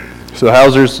So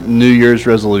how's your New Year's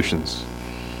resolutions?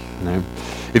 Right.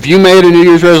 If you made a New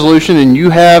Year's resolution and you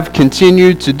have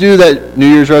continued to do that New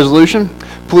Year's resolution,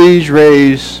 please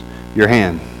raise your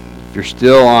hand if you're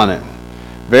still on it.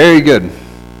 Very good.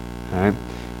 All right.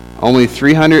 Only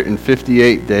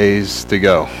 358 days to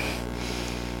go.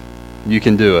 You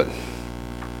can do it.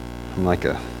 I'm like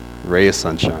a ray of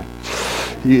sunshine.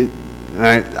 All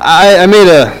right. I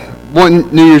made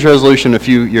one New Year's resolution a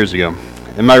few years ago,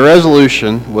 and my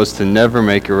resolution was to never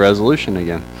make a resolution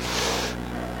again.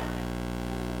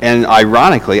 And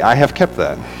ironically, I have kept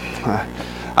that.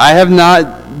 I have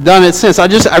not done it since.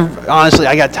 Honestly,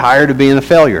 I got tired of being a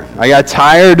failure. I got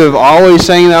tired of always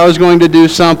saying that I was going to do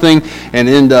something and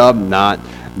end up not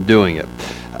doing it.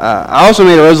 I also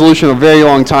made a resolution a very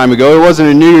long time ago. It wasn't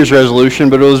a New Year's resolution,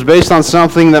 but it was based on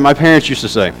something that my parents used to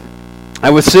say. I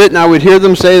would sit and I would hear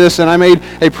them say this, and I made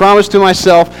a promise to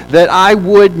myself that I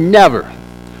would never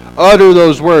utter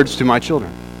those words to my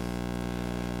children.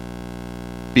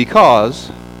 Because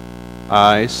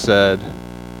I said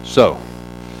so.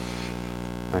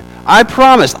 I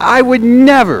promised I would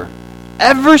never,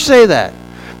 ever say that.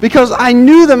 Because I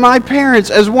knew that my parents,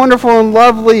 as wonderful and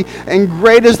lovely and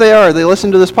great as they are, they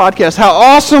listen to this podcast, how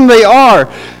awesome they are.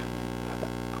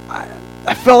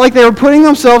 I felt like they were putting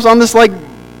themselves on this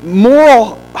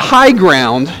moral high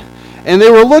ground, and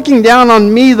they were looking down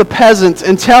on me, the peasant,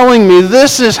 and telling me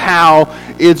this is how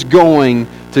it's going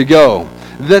to go.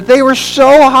 That they were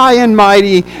so high and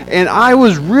mighty, and I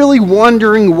was really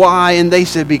wondering why, and they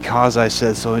said, because I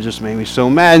said so. It just made me so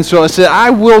mad. And so I said,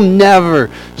 I will never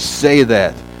say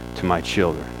that to my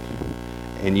children.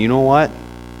 And you know what?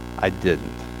 I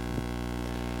didn't.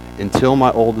 Until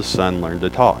my oldest son learned to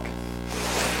talk.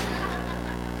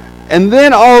 And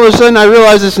then all of a sudden I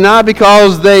realized it's not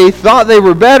because they thought they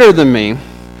were better than me.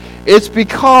 It's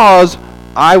because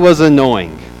I was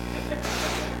annoying.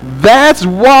 That's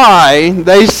why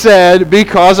they said,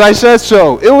 because I said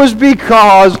so. It was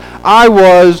because I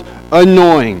was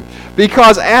annoying.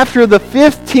 Because after the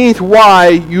 15th why,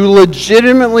 you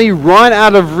legitimately run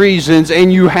out of reasons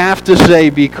and you have to say,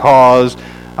 because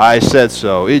I said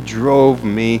so. It drove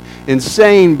me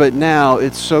insane, but now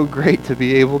it's so great to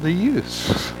be able to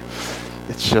use.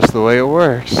 It's just the way it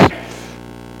works.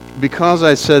 Because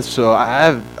I said so,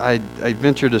 I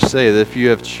venture to say that if you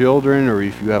have children or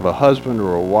if you have a husband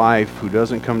or a wife who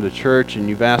doesn't come to church and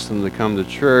you've asked them to come to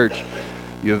church,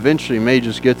 you eventually may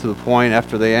just get to the point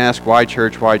after they ask, why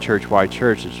church, why church, why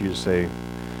church, that you just say,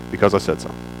 because I said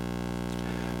so.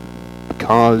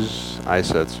 Because I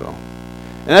said so.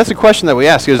 And that's a question that we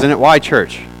ask, isn't it? Why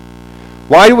church?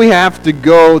 Why do we have to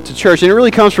go to church? And it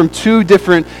really comes from two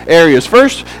different areas.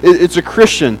 First, it's a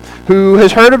Christian who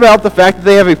has heard about the fact that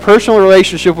they have a personal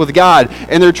relationship with God,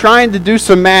 and they're trying to do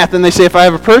some math, and they say, if I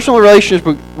have a personal relationship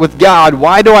with God,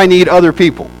 why do I need other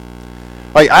people?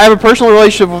 Like, I have a personal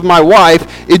relationship with my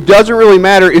wife. It doesn't really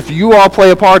matter if you all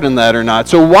play a part in that or not.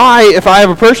 So why, if I have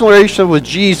a personal relationship with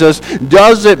Jesus,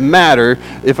 does it matter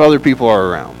if other people are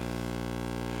around?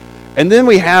 And then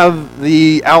we have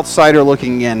the outsider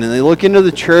looking in, and they look into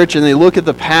the church, and they look at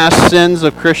the past sins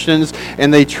of Christians,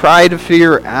 and they try to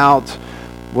figure out,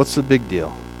 what's the big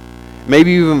deal?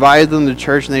 Maybe you've invited them to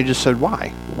church, and they just said, why?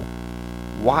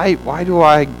 Why do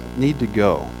I need to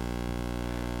go?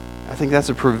 I think that's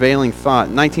a prevailing thought.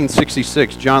 In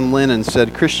 1966, John Lennon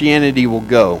said, Christianity will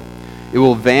go. It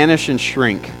will vanish and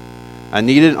shrink. I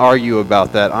needn't argue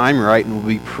about that. I'm right and will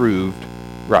be proved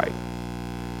right.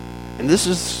 And this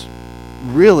is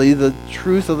really the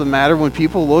truth of the matter when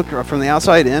people look from the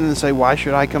outside in and say, why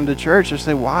should I come to church? They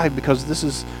say, why? Because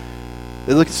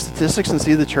they look at statistics and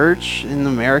see the church in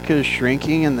America is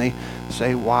shrinking, and they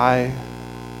say, why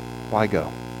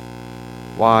go?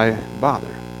 Why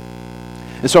bother?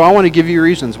 And so I want to give you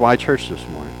reasons why church this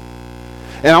morning.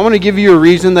 And I want to give you a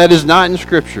reason that is not in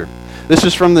Scripture. This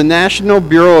is from the National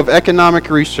Bureau of Economic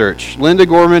Research. Linda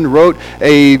Gorman wrote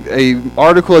an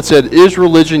article that said, is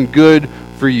religion good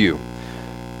for you?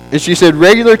 And she said,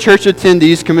 regular church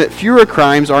attendees commit fewer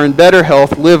crimes, are in better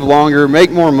health, live longer, make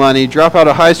more money, drop out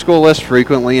of high school less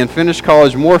frequently, and finish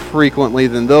college more frequently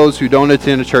than those who don't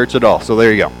attend a church at all. So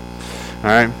there you go. All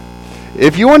right.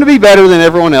 If you want to be better than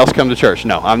everyone else, come to church.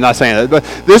 No, I'm not saying that. But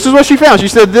this is what she found. She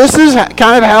said, this is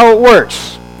kind of how it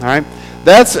works. All right.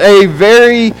 That's a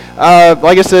very,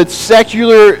 like I said,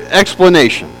 secular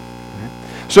explanation.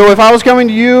 So if I was coming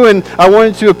to you and I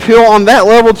wanted to appeal on that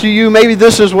level to you, maybe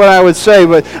this is what I would say,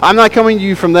 but I'm not coming to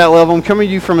you from that level. I'm coming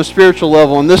to you from a spiritual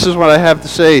level, and this is what I have to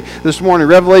say this morning.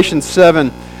 Revelation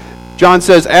 7, John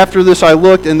says, after this I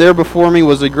looked, and there before me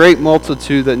was a great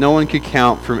multitude that no one could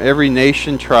count, from every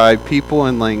nation, tribe, people,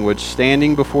 and language,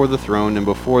 standing before the throne and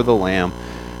before the Lamb.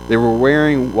 They were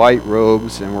wearing white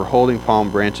robes and were holding palm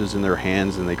branches in their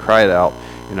hands, and they cried out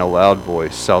in a loud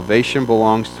voice, "Salvation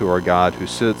belongs to our God who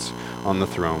sits on the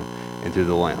throne and to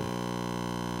the Lamb."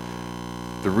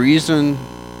 The reason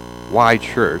why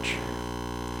church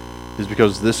is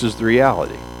because this is the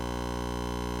reality.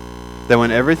 That when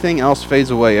everything else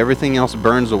fades away, everything else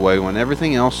burns away, when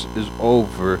everything else is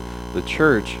over, the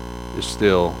church is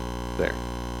still there.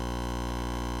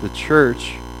 The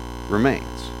church remains.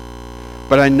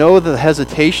 But I know the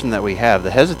hesitation that we have.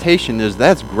 The hesitation is,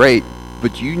 that's great,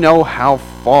 but you know how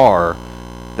far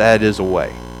that is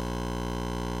away.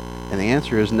 And the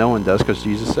answer is no one does, because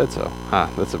Jesus said so.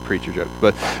 That's a preacher joke.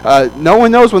 But no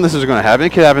one knows when this is going to happen. It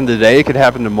could happen today. It could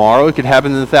happen tomorrow. It could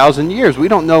happen in 1,000 years. We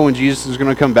don't know when Jesus is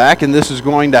going to come back and this is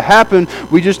going to happen.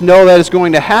 We just know that it's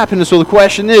going to happen. And so the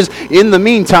question is, in the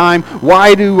meantime,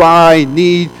 why do I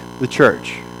need the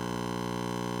church?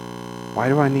 Why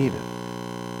do I need it?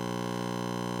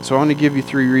 So I want to give you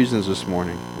 3 reasons this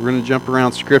morning. We're going to jump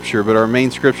around Scripture, but our main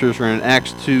Scriptures are in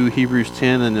Acts 2, Hebrews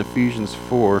 10, and Ephesians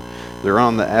 4. They're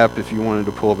on the app if you wanted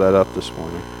to pull that up this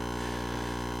morning.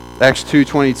 Acts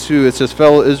 2:22, it says,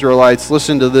 "Fellow Israelites,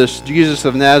 listen to this. Jesus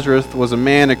of Nazareth was a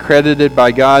man accredited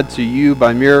by God to you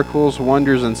by miracles,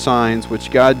 wonders, and signs, which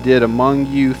God did among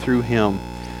you through him,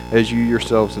 as you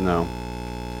yourselves know.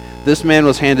 This man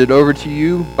was handed over to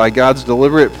you by God's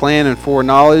deliberate plan and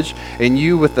foreknowledge, and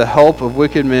you, with the help of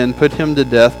wicked men, put him to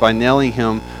death by nailing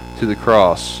him to the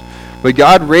cross. But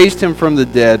God raised him from the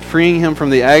dead, freeing him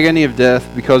from the agony of death,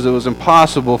 because it was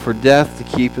impossible for death to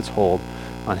keep its hold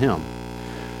on him."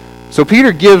 So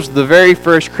Peter gives the very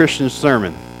first Christian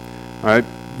sermon. All right?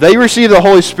 They receive the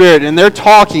Holy Spirit, and they're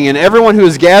talking, and everyone who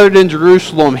is gathered in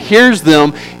Jerusalem hears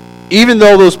them, even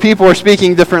though those people are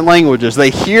speaking different languages. They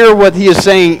hear what he is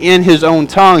saying in his own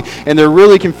tongue, and they're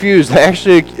really confused. They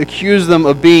actually accuse them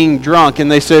of being drunk,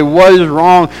 and they say, "What is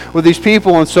wrong with these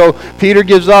people?" And so Peter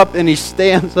gives up, and he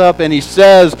stands up, and he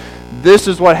says, this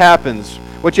is what happens.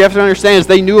 What you have to understand is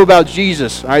they knew about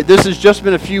Jesus. All right? This has just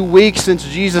been a few weeks since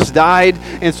Jesus died,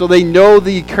 and so they know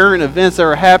the current events that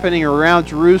are happening around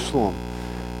Jerusalem.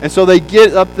 And so they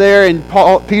get up there, and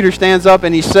Peter stands up,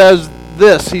 and he says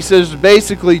this. He says,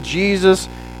 basically, Jesus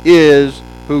is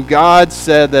who God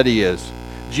said that he is.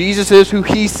 Jesus is who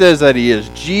he says that he is.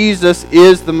 Jesus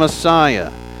is the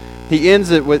Messiah. He ends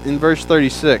it with in verse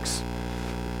 36.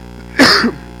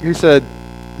 He said,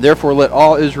 "Therefore let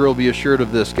all Israel be assured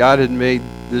of this. God had made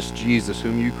this Jesus,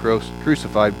 whom you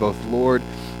crucified, both Lord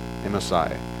and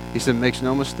Messiah." He said, makes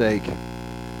no mistake,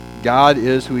 God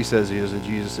is who he says he is, and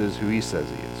Jesus is who he says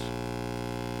he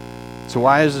is. So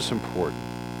why is this important?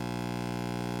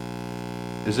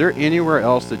 Is there anywhere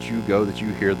else that you go that you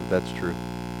hear that that's true?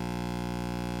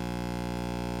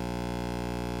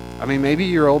 I mean, maybe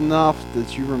you're old enough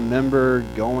that you remember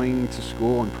going to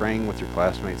school and praying with your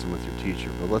classmates and with your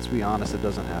teacher, but let's be honest, it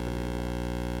doesn't happen anymore.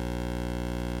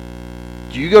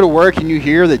 Do you go to work and you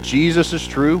hear that Jesus is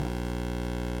true?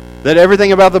 That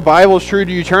everything about the Bible is true?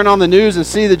 Do you turn on the news and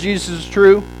see that Jesus is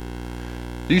true?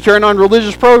 Do you turn on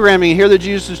religious programming and hear that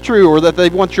Jesus is true, or that they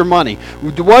want your money?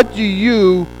 What do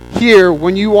you hear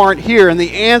when you aren't here? And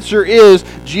the answer is,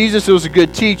 Jesus was a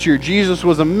good teacher. Jesus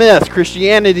was a myth.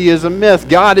 Christianity is a myth.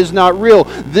 God is not real.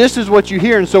 This is what you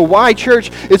hear. And so why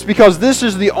church? It's because this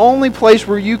is the only place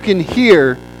where you can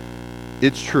hear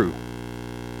it's true.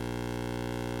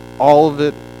 All of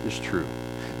it is true.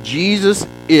 Jesus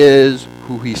is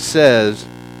who he says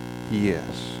he is.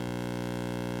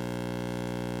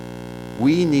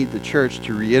 We need the church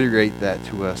to reiterate that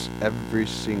to us every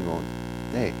single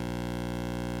day.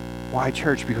 Why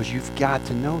church? Because you've got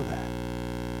to know that.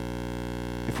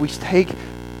 If we take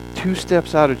 2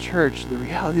 steps out of church, the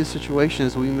reality of the situation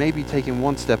is we may be taking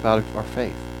 1 step out of our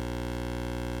faith.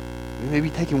 We may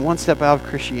be taking 1 step out of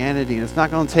Christianity, and it's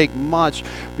not going to take much,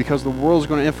 because the world is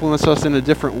going to influence us in a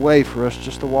different way for us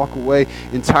just to walk away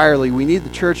entirely. We need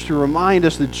the church to remind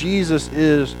us that Jesus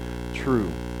is true.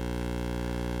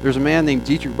 There's a man named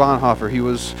Dietrich Bonhoeffer. He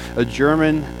was a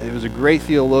German. He was a great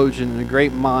theologian and a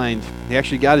great mind. He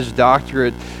actually got his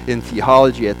doctorate in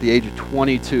theology at the age of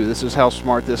 22. This is how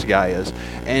smart this guy is.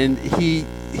 And he's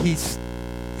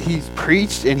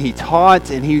preached and he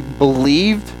taught and he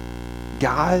believed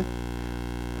God.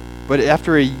 But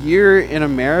after a year in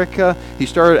America, he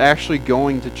started actually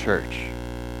going to church.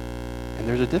 And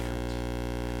there's a difference.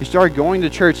 He started going to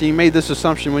church, and he made this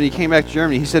assumption when he came back to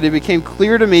Germany. He said, "It became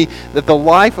clear to me that the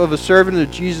life of a servant of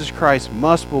Jesus Christ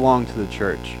must belong to the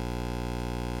church.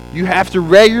 You have to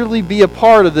regularly be a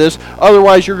part of this,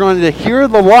 otherwise you're going to hear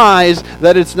the lies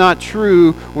that it's not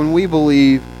true when we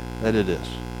believe that it is."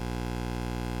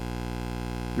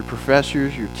 Your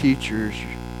professors, your teachers,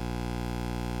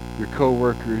 your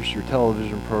coworkers, your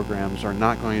television programs are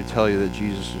not going to tell you that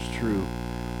Jesus is true.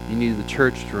 You need the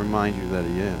church to remind you that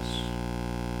he is.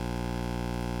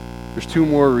 There's two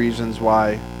more reasons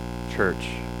why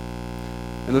church.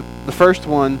 And the first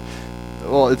one,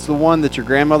 well, it's the one that your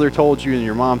grandmother told you and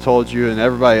your mom told you and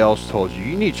everybody else told you.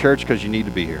 You need church because you need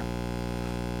to be here.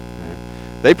 Okay.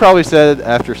 They probably said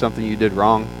after something you did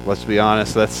wrong, let's be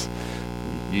honest,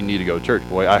 you need to go to church.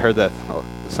 Boy, I heard that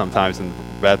sometimes, and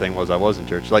the bad thing was I was in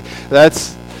church. But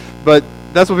that's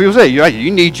what people say.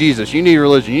 You need Jesus. You need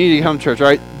religion. You need to come to church,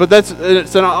 right? But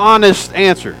it's an honest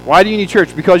answer. Why do you need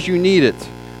church? Because you need it.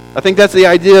 I think that's the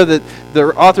idea that the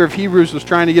author of Hebrews was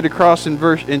trying to get across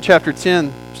in chapter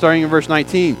 10, starting in verse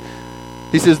 19.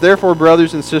 He says, "Therefore,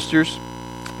 brothers and sisters,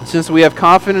 since we have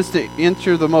confidence to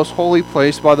enter the most holy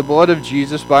place by the blood of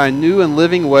Jesus, by a new and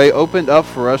living way opened up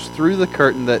for us through the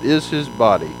curtain that is his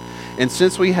body. And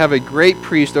since we have a great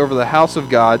priest over the house of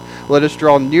God, let us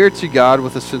draw near to God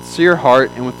with a sincere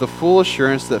heart and with the full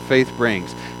assurance that faith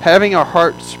brings, having our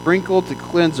hearts sprinkled to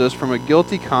cleanse us from a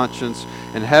guilty conscience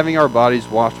and having our bodies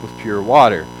washed with pure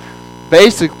water."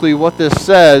 Basically, what this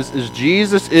says is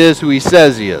Jesus is who he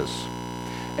says he is.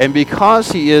 And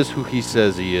because he is who he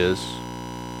says he is,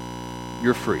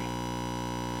 you're free.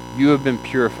 You have been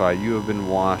purified. You have been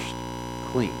washed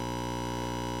clean.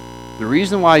 The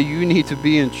reason why you need to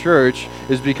be in church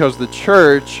is because the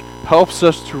church helps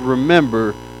us to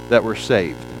remember that we're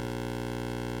saved.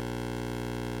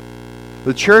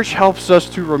 The church helps us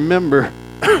to remember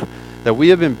that we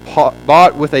have been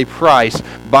bought with a price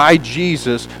by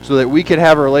Jesus so that we could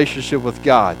have a relationship with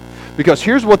God. Because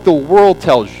here's what the world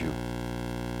tells you.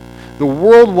 The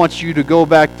world wants you to go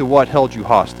back to what held you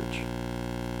hostage.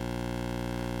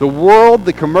 The world,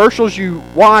 the commercials you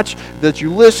watch, that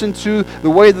you listen to, the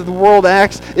way that the world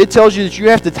acts, it tells you that you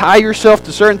have to tie yourself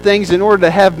to certain things in order to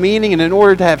have meaning and in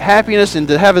order to have happiness and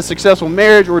to have a successful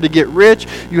marriage or to get rich.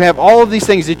 You have all of these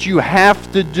things that you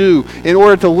have to do in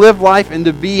order to live life and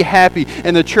to be happy.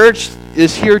 And the church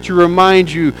is here to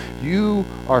remind you, you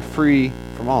are free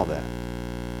from all that.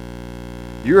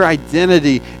 Your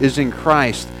identity is in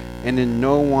Christ and in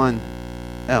no one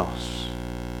else.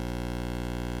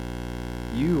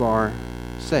 You are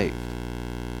saved.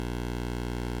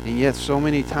 And yet so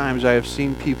many times I have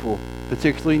seen people,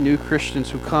 particularly new Christians,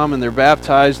 who come and they're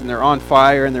baptized and they're on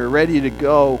fire and they're ready to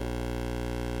go.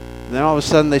 And then all of a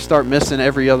sudden they start missing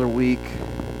every other week.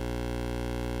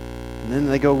 And then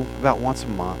they go about once a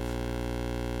month.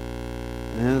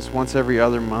 And then it's once every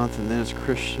other month. And then it's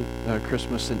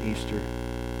Christmas and Easter.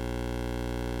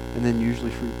 And then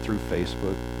usually through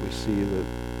Facebook we see that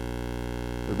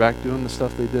they're back doing the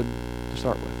stuff they did to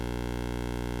start with.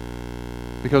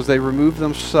 Because they remove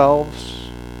themselves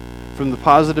from the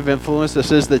positive influence that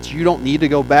says that you don't need to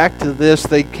go back to this.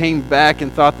 They came back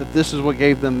and thought that this is what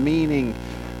gave them meaning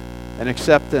and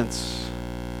acceptance.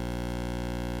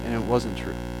 And it wasn't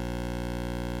true.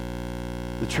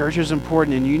 The church is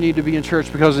important, and you need to be in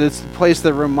church because it's the place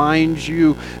that reminds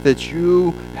you that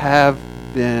you have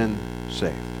been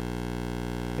saved.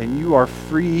 And you are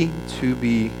free to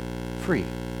be free.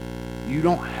 You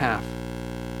don't have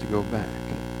to go back.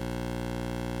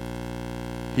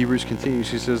 Hebrews continues.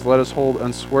 He says, "Let us hold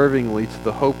unswervingly to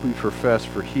the hope we profess,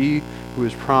 for he who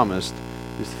is promised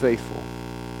is faithful."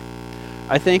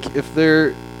 I think if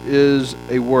there is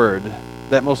a word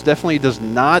that most definitely does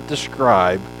not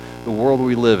describe the world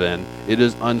we live in, it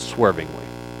is unswervingly.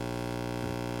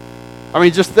 I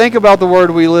mean, just think about the world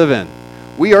we live in.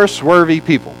 We are swervy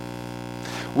people.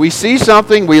 We see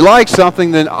something, we like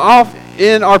something, then off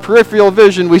in our peripheral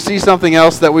vision, we see something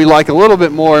else that we like a little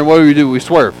bit more, and what do? We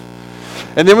swerve.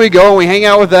 And then we go and we hang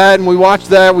out with that, and we watch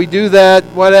that, we do that,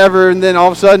 whatever, and then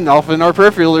all of a sudden, off in our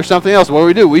peripheral, there's something else.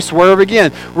 What do? We swerve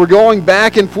again. We're going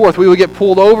back and forth. We would get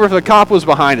pulled over if the cop was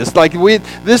behind us.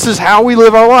 This is how we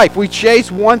live our life. We chase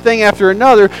one thing after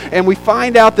another, and we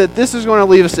find out that this is going to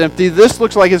leave us empty. This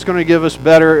looks like it's going to give us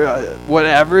better,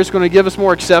 whatever. It's going to give us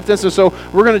more acceptance, and so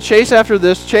we're going to chase after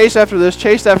this, chase after this,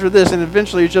 chase after this, and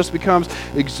eventually it just becomes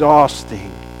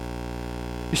exhausting.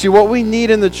 You see, what we need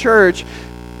in the church,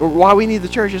 or why we need the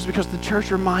church, is because the church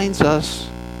reminds us,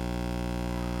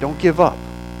 don't give up.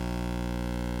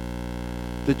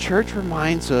 The church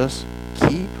reminds us,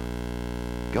 keep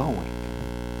going.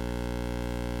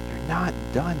 You're not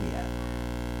done yet.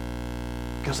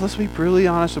 Because let's be brutally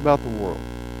honest about the world.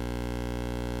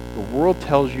 The world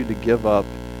tells you to give up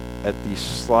at the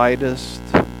slightest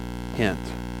hint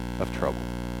of trouble.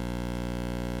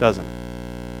 Doesn't it?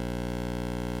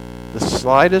 The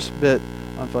slightest bit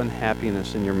of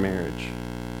unhappiness in your marriage,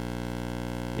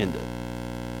 end it.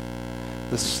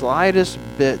 The slightest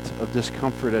bit of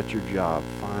discomfort at your job,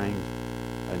 find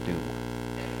a new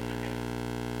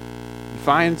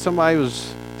find somebody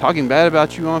who's talking bad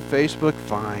about you on Facebook,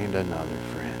 find another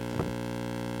friend.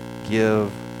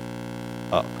 Give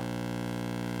up.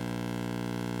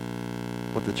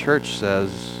 What the church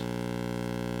says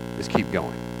is keep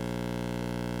going.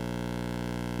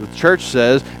 What the church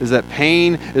says is that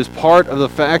pain is part of the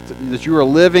fact that you are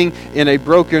living in a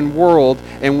broken world,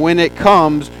 and when it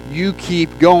comes, you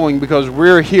keep going because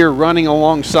we're here running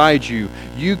alongside you.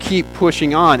 You keep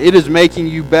pushing on. It is making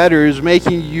you better. It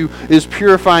is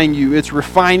purifying you. It's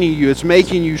refining you. It's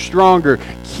making you stronger.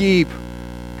 Keep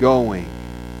going.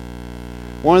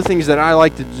 One of the things that I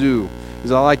like to do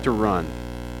is I like to run.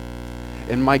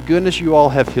 And my goodness, you all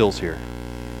have hills here.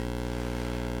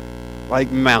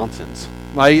 Like mountains.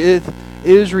 Like it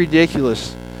is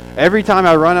ridiculous. Every time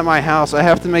I run at my house, I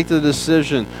have to make the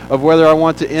decision of whether I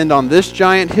want to end on this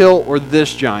giant hill or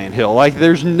this giant hill. Like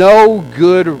there's no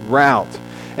good route.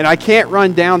 And I can't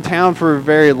run downtown for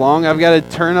very long. I've got to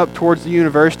turn up towards the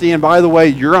university. And by the way,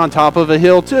 you're on top of a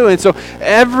hill too. And so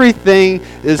everything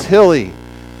is hilly.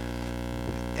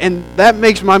 And that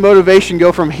makes my motivation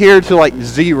go from here to like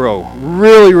zero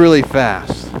really, really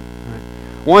fast.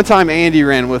 One time Andy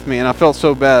ran with me, and I felt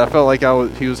so bad. I felt like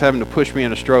he was having to push me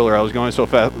in a stroller. I was going so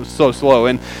fast, so slow.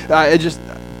 And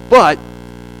but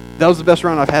that was the best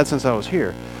run I've had since I was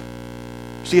here.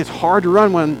 See, it's hard to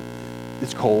run when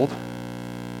it's cold.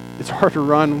 It's hard to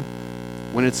run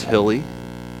when it's hilly.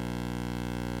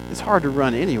 It's hard to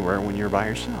run anywhere when you're by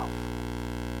yourself.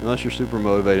 Unless you're super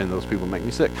motivated and those people make me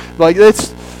sick. Like,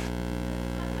 it's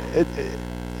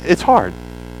hard.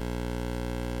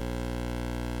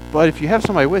 But if you have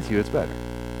somebody with you, it's better.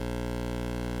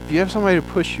 If you have somebody to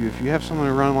push you, if you have someone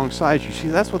to run alongside you, see,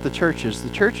 that's what the church is. The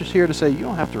church is here to say, you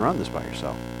don't have to run this by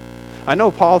yourself. I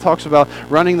know Paul talks about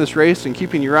running this race and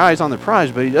keeping your eyes on the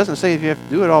prize, but he doesn't say if you have to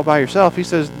do it all by yourself. He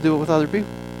says do it with other people.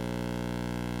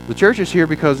 The church is here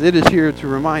because it is here to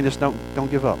remind us,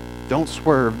 don't give up. Don't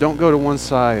swerve. Don't go to one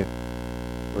side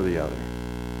or the other.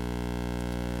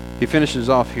 He finishes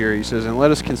off here. He says, and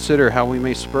let us consider how we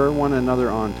may spur one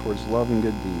another on towards love and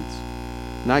good deeds,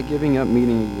 not giving up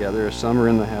meeting together as some are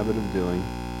in the habit of doing,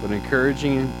 but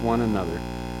encouraging one another,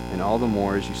 and all the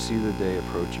more as you see the day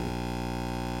approaching.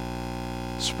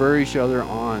 Spur each other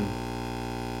on.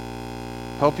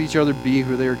 Help each other be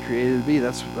who they were created to be.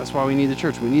 That's why we need the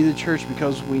church. We need the church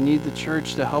because we need the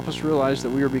church to help us realize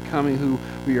that we are becoming who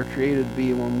we are created to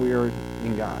be when we are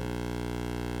in God.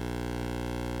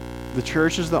 The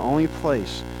church is the only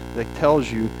place that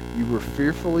tells you you were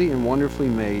fearfully and wonderfully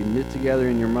made, knit together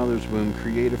in your mother's womb,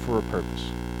 created for a purpose.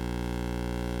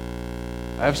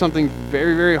 I have something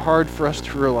very, very hard for us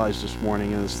to realize this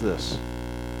morning, and it's this.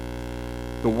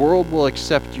 The world will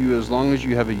accept you as long as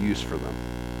you have a use for them.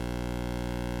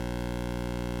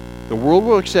 The world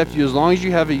will accept you as long as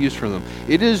you have a use for them.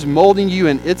 It is molding you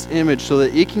in its image so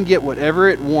that it can get whatever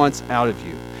it wants out of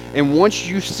you. And once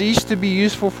you cease to be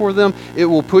useful for them, it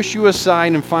will push you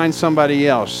aside and find somebody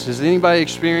else. Has anybody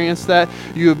experienced that?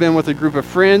 You have been with a group of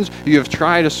friends, you have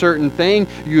tried a certain thing,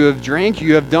 you have drank,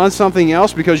 you have done something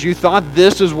else because you thought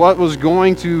this is what was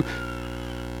going to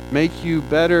make you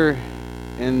better,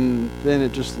 and then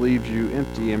it just leaves you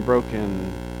empty and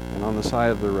broken and on the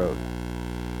side of the road.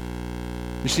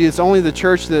 You see, it's only the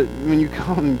church that when you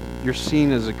come, you're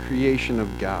seen as a creation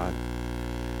of God.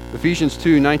 Ephesians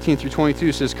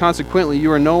 2:19-22 says, consequently, you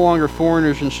are no longer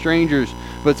foreigners and strangers,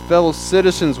 but fellow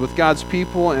citizens with God's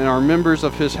people and are members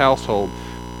of his household,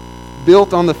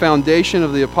 built on the foundation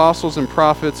of the apostles and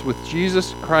prophets with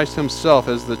Jesus Christ himself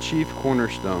as the chief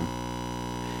cornerstone.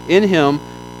 In him,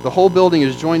 the whole building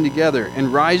is joined together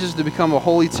and rises to become a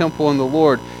holy temple in the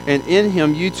Lord. And in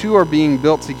him, you too are being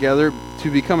built together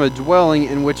to become a dwelling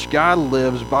in which God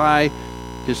lives by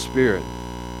his Spirit.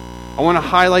 I want to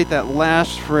highlight that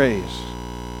last phrase.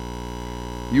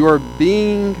 You are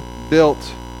being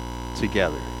built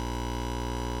together.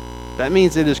 That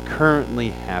means it is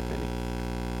currently happening.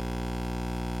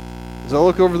 As I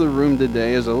look over the room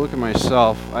today, as I look at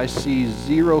myself, I see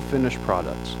zero finished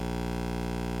products.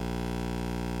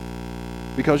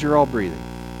 Because you're all breathing.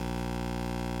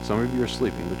 Some of you are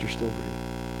sleeping, but you're still breathing.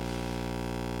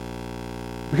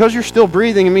 Because you're still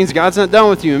breathing, it means God's not done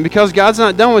with you. And because God's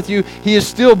not done with you, he is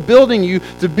still building you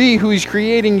to be who he's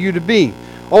creating you to be.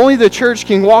 Only the church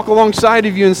can walk alongside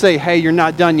of you and say, hey, you're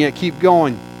not done yet, keep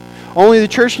going. Only the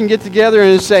church can get together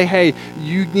and say, hey,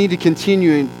 you need to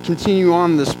continue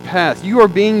on this path. You are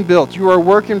being built. You are a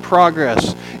work in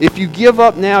progress. If you give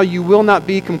up now, you will not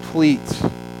be complete.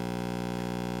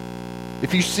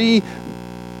 If you see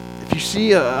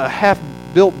a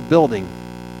half-built building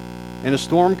and a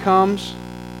storm comes,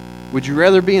 would you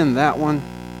rather be in that one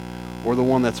or the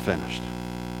one that's finished?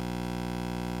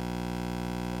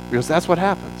 Because that's what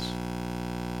happens.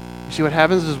 You see, what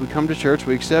happens is we come to church,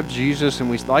 we accept Jesus, and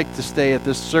we like to stay at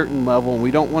this certain level, and we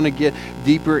don't want to get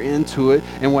deeper into it.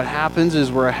 And what happens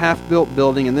is we're a half-built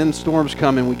building, and then storms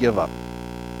come and we give up.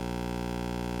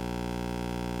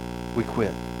 We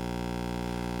quit.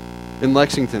 In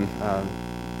Lexington,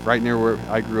 right near where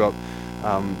I grew up,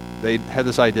 they had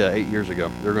this idea 8 years ago.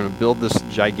 They were going to build this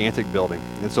gigantic building.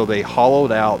 And so they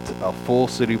hollowed out a full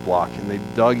city block, and they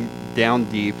dug down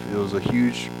deep. It was a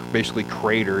huge, basically,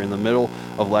 crater in the middle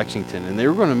of Lexington. And they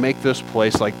were going to make this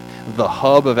place like the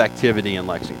hub of activity in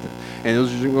Lexington. And it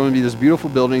was going to be this beautiful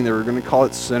building. They were going to call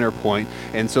it Center Point.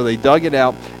 And so they dug it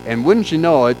out, and wouldn't you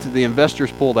know it, the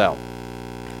investors pulled out.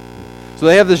 So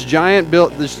they have this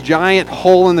giant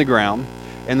hole in the ground,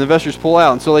 and the investors pull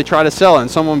out, and so they try to sell it,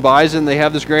 and someone buys it, and they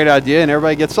have this great idea, and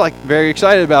everybody gets like very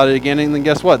excited about it again, and then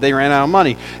guess what? They ran out of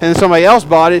money. And then somebody else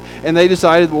bought it, and they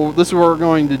decided, well, this is what we're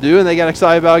going to do, and they got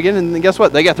excited about it again, and then guess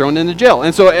what? They got thrown into jail.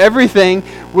 And so everything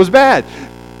was bad.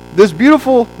 This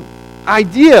beautiful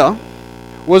idea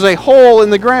was a hole in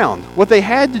the ground. What they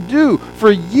had to do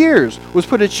for years was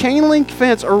put a chain link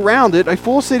fence around it, a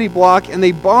full city block, and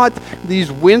they bought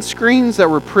these windscreens that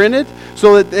were printed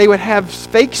so that they would have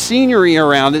fake scenery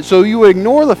around it, so you would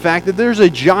ignore the fact that there's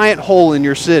a giant hole in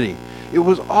your city. It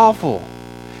was awful.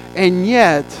 And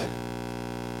yet,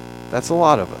 that's a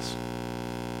lot of us.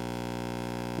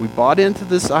 We bought into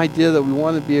this idea that we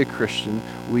want to be a Christian.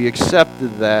 We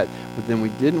accepted that, but then we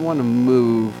didn't want to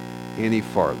move any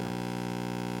farther.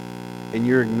 And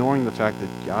you're ignoring the fact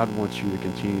that God wants you to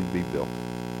continue to be built.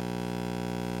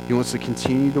 He wants to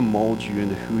continue to mold you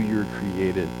into who you're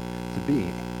created to be.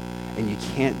 And you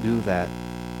can't do that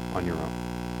on your own.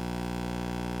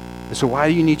 And so why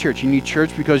do you need church? You need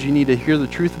church because you need to hear the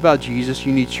truth about Jesus.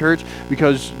 You need church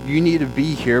because you need to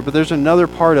be here. But there's another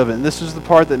part of it, and this is the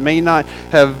part that may not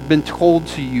have been told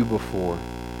to you before.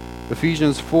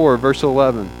 Ephesians 4, verse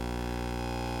 11.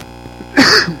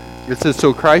 It says,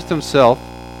 "So Christ himself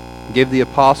gave the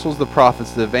apostles, the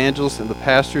prophets, the evangelists, and the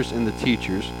pastors and the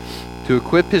teachers to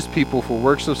equip his people for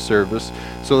works of service,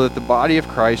 so that the body of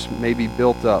Christ may be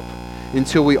built up,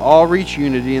 until we all reach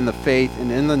unity in the faith and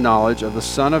in the knowledge of the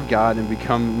Son of God and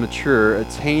become mature,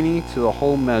 attaining to the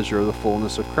whole measure of the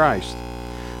fullness of Christ.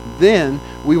 Then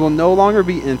we will no longer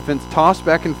be infants, tossed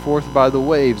back and forth by the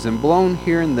waves and blown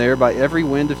here and there by every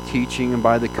wind of teaching and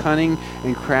by the cunning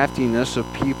and craftiness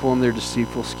of people and their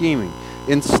deceitful scheming.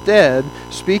 Instead,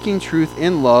 speaking truth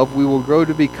in love, we will grow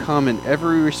to become in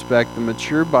every respect the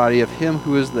mature body of him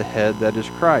who is the head, that is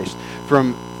Christ.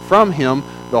 From him,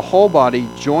 the whole body,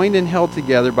 joined and held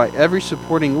together by every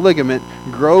supporting ligament,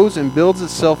 grows and builds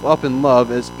itself up in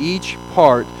love as each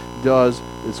part does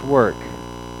its work."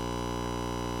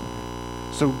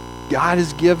 So God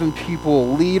has given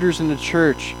people leaders in the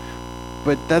church,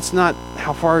 but that's not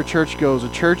how far a church goes. A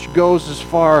church goes as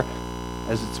far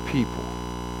as its people.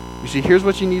 You see, here's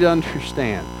what you need to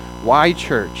understand. Why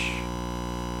church?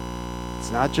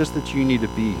 It's not just that you need to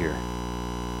be here,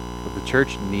 but the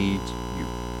church needs you.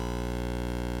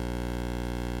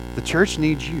 The church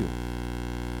needs you.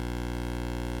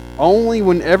 Only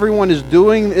when everyone is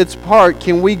doing its part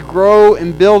can we grow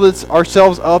and build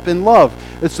ourselves up in love.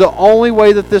 It's the only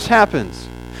way that this happens.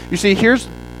 You see, here's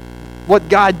what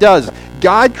God does.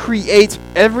 God creates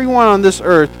everyone on this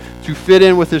earth to fit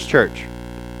in with his church.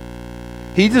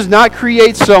 He does not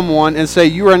create someone and say,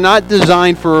 "You are not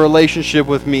designed for a relationship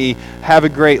with me. Have a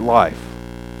great life."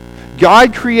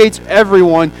 God creates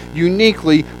everyone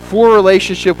uniquely for a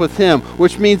relationship with him,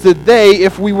 which means that they,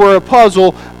 if we were a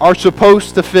puzzle, are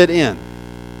supposed to fit in.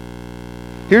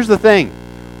 Here's the thing.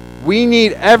 We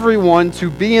need everyone to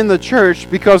be in the church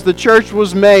because the church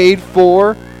was made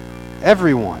for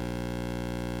everyone.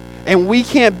 And we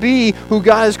can't be who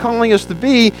God is calling us to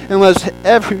be unless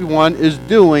everyone is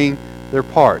doing their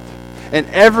part. And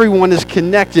everyone is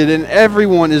connected and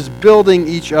everyone is building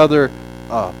each other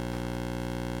up.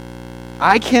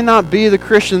 I cannot be the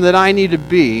Christian that I need to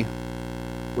be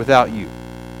without you.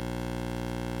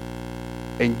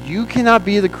 And you cannot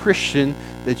be the Christian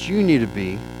that you need to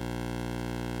be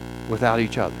without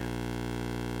each other.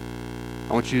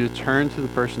 I want you to turn to the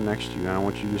person next to you and I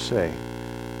want you to say,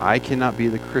 I cannot be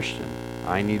the Christian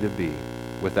I need to be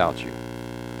without you.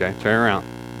 Okay, turn around.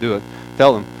 Do it.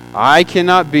 Tell them, I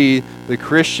cannot be the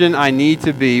Christian I need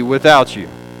to be without you.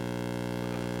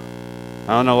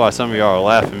 I don't know why some of y'all are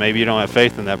laughing. Maybe you don't have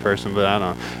faith in that person, but I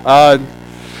don't know.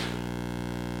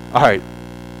 All right.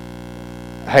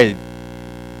 Hey,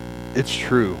 it's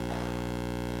true.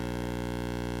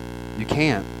 You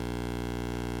can't.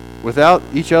 Without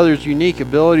each other's unique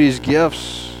abilities,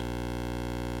 gifts,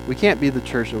 we can't be the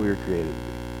church that we were created to be.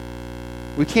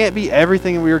 We can't be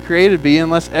everything we were created to be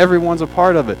unless everyone's a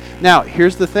part of it. Now,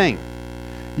 here's the thing.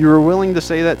 You are willing to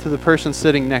say that to the person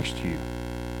sitting next to you.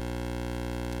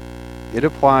 It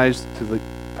applies to the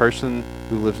person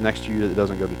who lives next to you that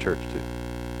doesn't go to church too.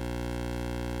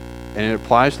 And it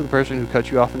applies to the person who cut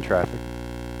you off in traffic.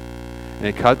 And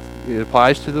it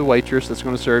applies to the waitress that's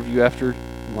going to serve you after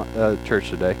church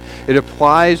today. It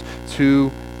applies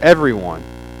to everyone,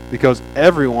 because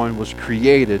everyone was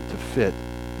created to fit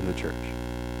in the church.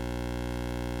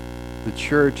 The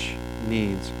church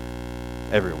needs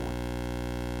everyone.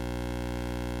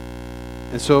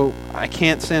 And so I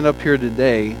can't stand up here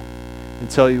today and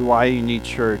tell you why you need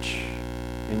church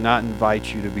and not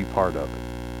invite you to be part of it.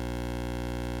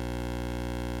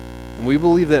 And we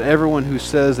believe that everyone who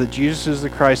says that Jesus is the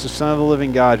Christ, the Son of the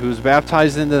living God, who is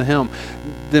baptized into Him,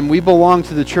 then we belong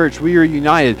to the church. We are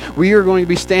united. We are going to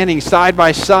be standing side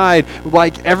by side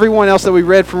like everyone else that we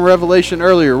read from Revelation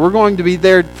earlier. We're going to be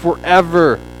there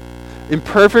forever in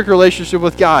perfect relationship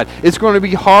with God. It's going to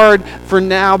be hard for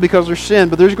now because there's sin,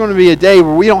 but there's going to be a day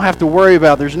where we don't have to worry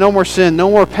about it. There's no more sin,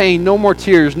 no more pain, no more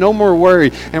tears, no more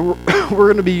worry. And we're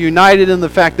going to be united in the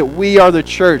fact that we are the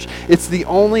church. It's the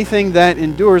only thing that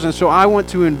endures. And so I want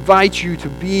to invite you to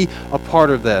be a part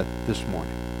of that this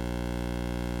morning.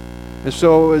 And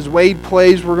so as Wade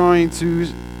plays, we're going to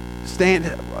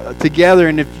stand together.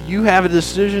 And if you have a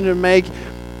decision to make,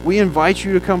 we invite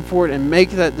you to come forward and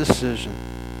make that decision.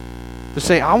 To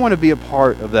say, I want to be a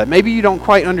part of that. Maybe you don't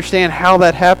quite understand how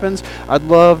that happens. I'd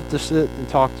love to sit and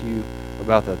talk to you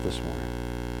about that this morning.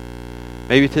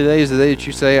 Maybe today is the day that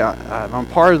you say, I'm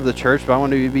part of the church, but I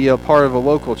want to be a part of a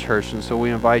local church. And so we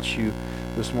invite you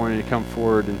this morning to come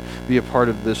forward and be a part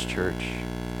of this church.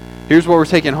 Here's what we're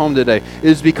taking home today. It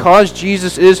is because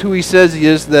Jesus is who He says He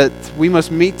is that we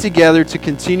must meet together to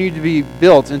continue to be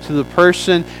built into the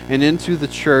person and into the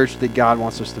church that God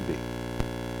wants us to be.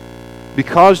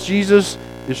 Because Jesus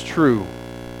is true,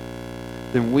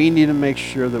 then we need to make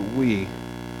sure that we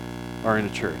are in a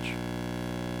church.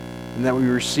 And that we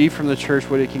receive from the church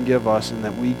what it can give us, and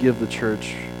that we give the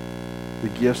church the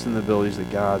gifts and the abilities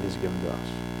that God has given to us.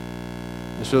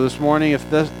 And so this morning, if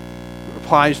this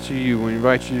applies to you, we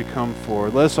invite you to come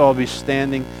forward. Let's all be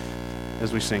standing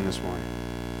as we sing this morning.